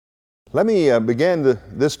Let me begin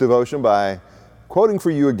this devotion by quoting for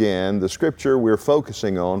you again the scripture we're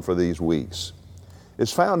focusing on for these weeks.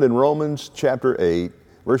 It's found in Romans chapter 8,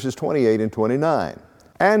 verses 28 and 29.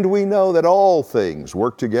 And we know that all things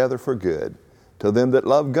work together for good to them that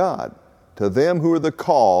love God, to them who are the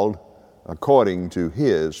called according to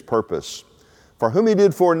His purpose. For whom He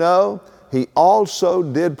did foreknow, He also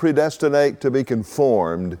did predestinate to be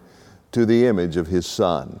conformed to the image of His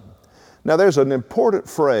Son. Now there's an important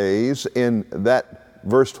phrase in that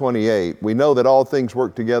verse 28. We know that all things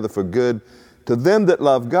work together for good to them that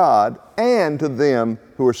love God and to them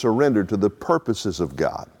who are surrendered to the purposes of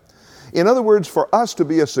God. In other words, for us to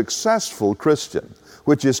be a successful Christian,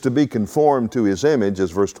 which is to be conformed to His image,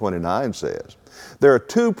 as verse 29 says, there are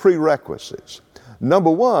two prerequisites.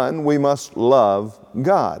 Number one, we must love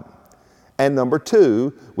God. And number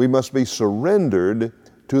two, we must be surrendered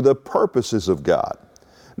to the purposes of God.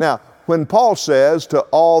 Now, when Paul says to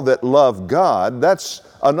all that love God, that's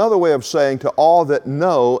another way of saying to all that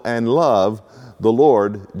know and love the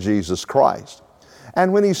Lord Jesus Christ.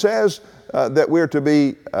 And when he says that we're to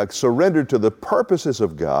be surrendered to the purposes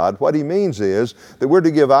of God, what he means is that we're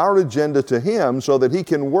to give our agenda to Him so that He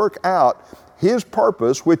can work out His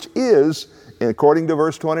purpose, which is, according to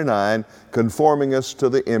verse 29, conforming us to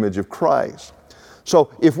the image of Christ.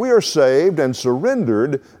 So if we are saved and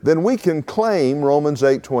surrendered, then we can claim Romans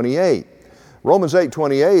 8:28. Romans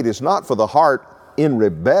 8:28 is not for the heart in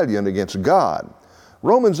rebellion against God.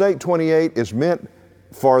 Romans 8:28 is meant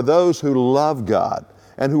for those who love God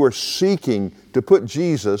and who are seeking to put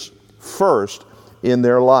Jesus first in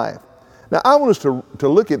their life. Now I want us to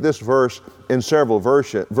look at this verse in several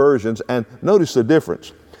versions and notice the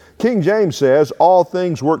difference. King James says, all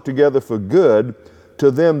things work together for good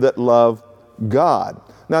to them that love God.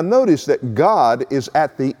 Now notice that God is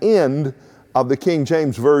at the end of the King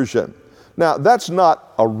James Version. Now that's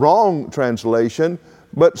not a wrong translation,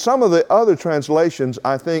 but some of the other translations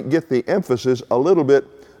I think get the emphasis a little bit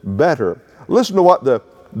better. Listen to what the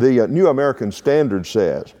New American Standard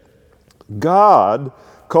says. God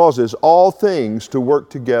causes all things to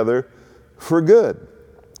work together for good.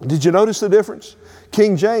 Did you notice the difference?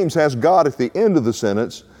 King James has God at the end of the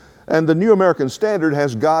sentence, and the New American Standard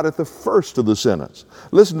has God at the first of the sentence.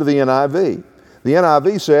 Listen to the NIV. The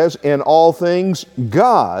NIV says, in all things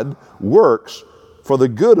God works for the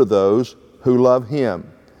good of those who love Him.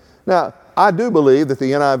 Now, I do believe that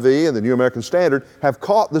the NIV and the New American Standard have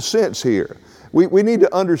caught the sense here. We need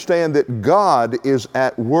to understand that God is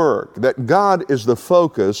at work, that God is the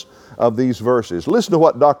focus of these verses. Listen to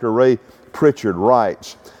what Dr. Ray Pritchard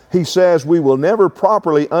writes. He says, we will never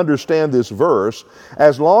properly understand this verse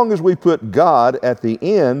as long as we put God at the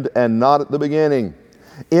end and not at the beginning.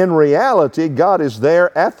 In reality, God is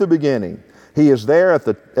there at the beginning. He is there at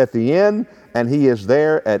the end, and He is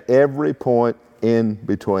there at every point in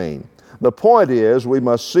between. The point is, we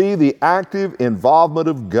must see the active involvement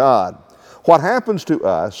of God. What happens to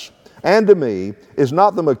us and to me is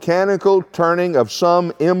not the mechanical turning of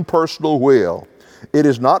some impersonal will. It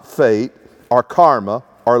is not fate or karma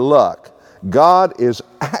or luck. God is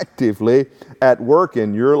actively at work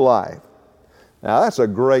in your life. Now that's a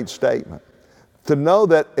great statement. To know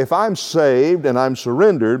that if I'm saved and I'm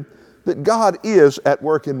surrendered, that God is at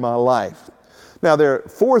work in my life. Now there are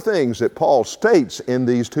four things that Paul states in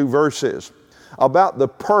these two verses about the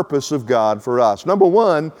purpose of God for us. Number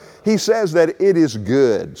one, he says that it is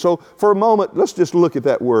good. So for a moment, let's just look at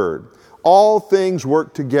that word. All things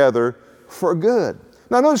work together for good.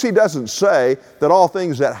 Now notice he doesn't say that all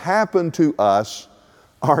things that happen to us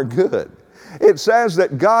are good. It says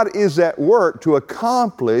that God is at work to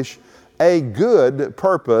accomplish a good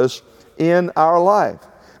purpose in our life.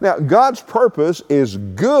 Now God's purpose is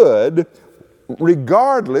good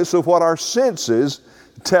regardless of what our senses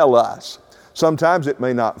tell us. Sometimes it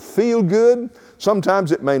may not feel good,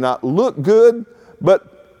 sometimes it may not look good,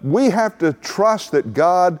 but we have to trust that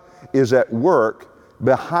God is at work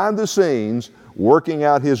behind the scenes working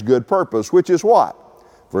out His good purpose, which is what?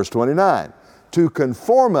 Verse 29, to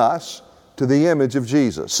conform us to the image of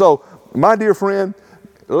Jesus. So, my dear friend,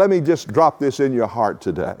 let me just drop this in your heart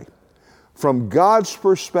today. From God's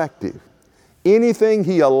perspective, anything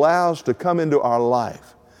He allows to come into our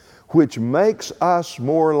life which makes us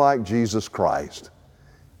more like Jesus Christ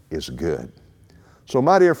is good. So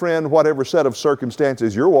my dear friend, whatever set of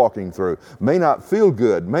circumstances you're walking through may not feel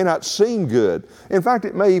good, may not seem good. In fact,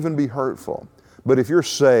 it may even be hurtful. But if you're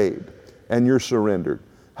saved and you're surrendered,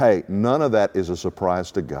 hey, none of that is a surprise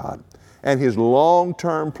to God. And His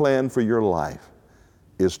long-term plan for your life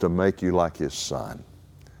is to make you like His Son.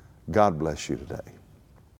 God bless you today.